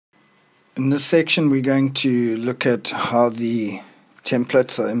In this section we're going to look at how the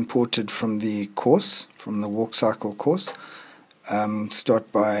templates are imported from the course, from the walkcycle course. Start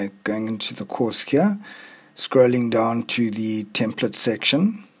by going into the course here, scrolling down to the template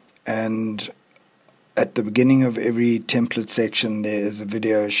section, and at the beginning of every template section there is a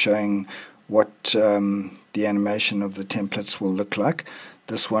video showing what the animation of the templates will look like.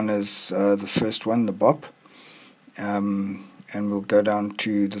 This one is the first one, the bop. And we'll go down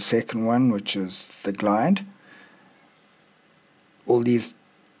to the second one, which is the glide. All these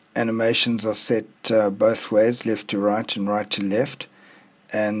animations are set both ways, left to right and right to left,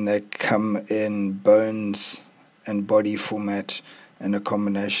 and they come in bones and body format and a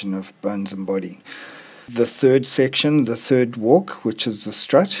combination of bones and body. The third section, the third walk, which is the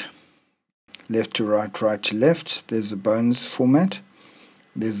strut, left to right, right to left, there's a bones format,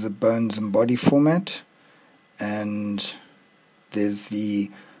 there's a bones and body format, and there's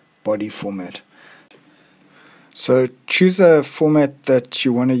the body format. So choose a format that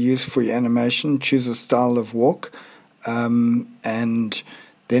you want to use for your animation, choose a style of walk, and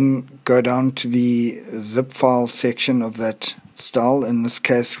then go down to the zip file section of that style. In this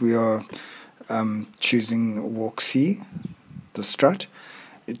case we are choosing walk C, the strut.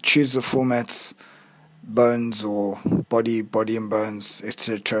 Choose the formats bones or body and bones,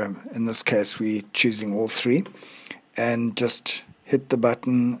 etc. In this case we're choosing all three, and just hit the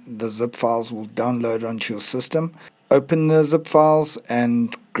button. The zip files will download onto your system. Open the zip files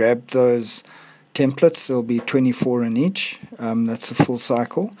and grab those templates. There'll be 24 in each. That's a full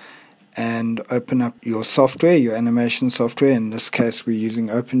cycle. And open up your software, your animation software. In this case we're using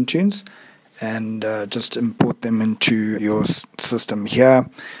OpenToonz, and just import them into your system. Here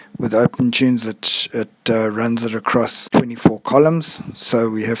with OpenToonz it runs it across 24 columns, so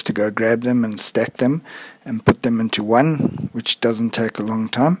we have to go grab them and stack them and put them into one, which doesn't take a long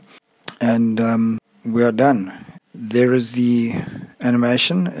time, and we are done. There is the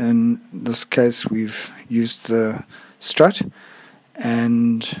animation. In this case we've used the strut,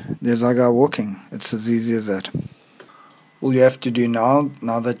 and there's our guy walking. It's as easy as that. All you have to do now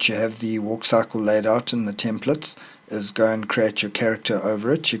that you have the walk cycle laid out in the templates, is go and create your character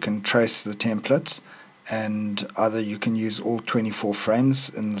over it. You can trace the templates, and either you can use all 24 frames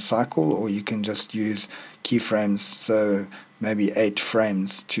in the cycle, or you can just use keyframes, so maybe 8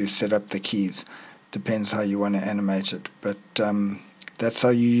 frames to set up the keys. Depends how you want to animate it, but that's how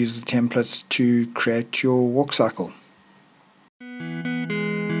you use the templates to create your walk cycle.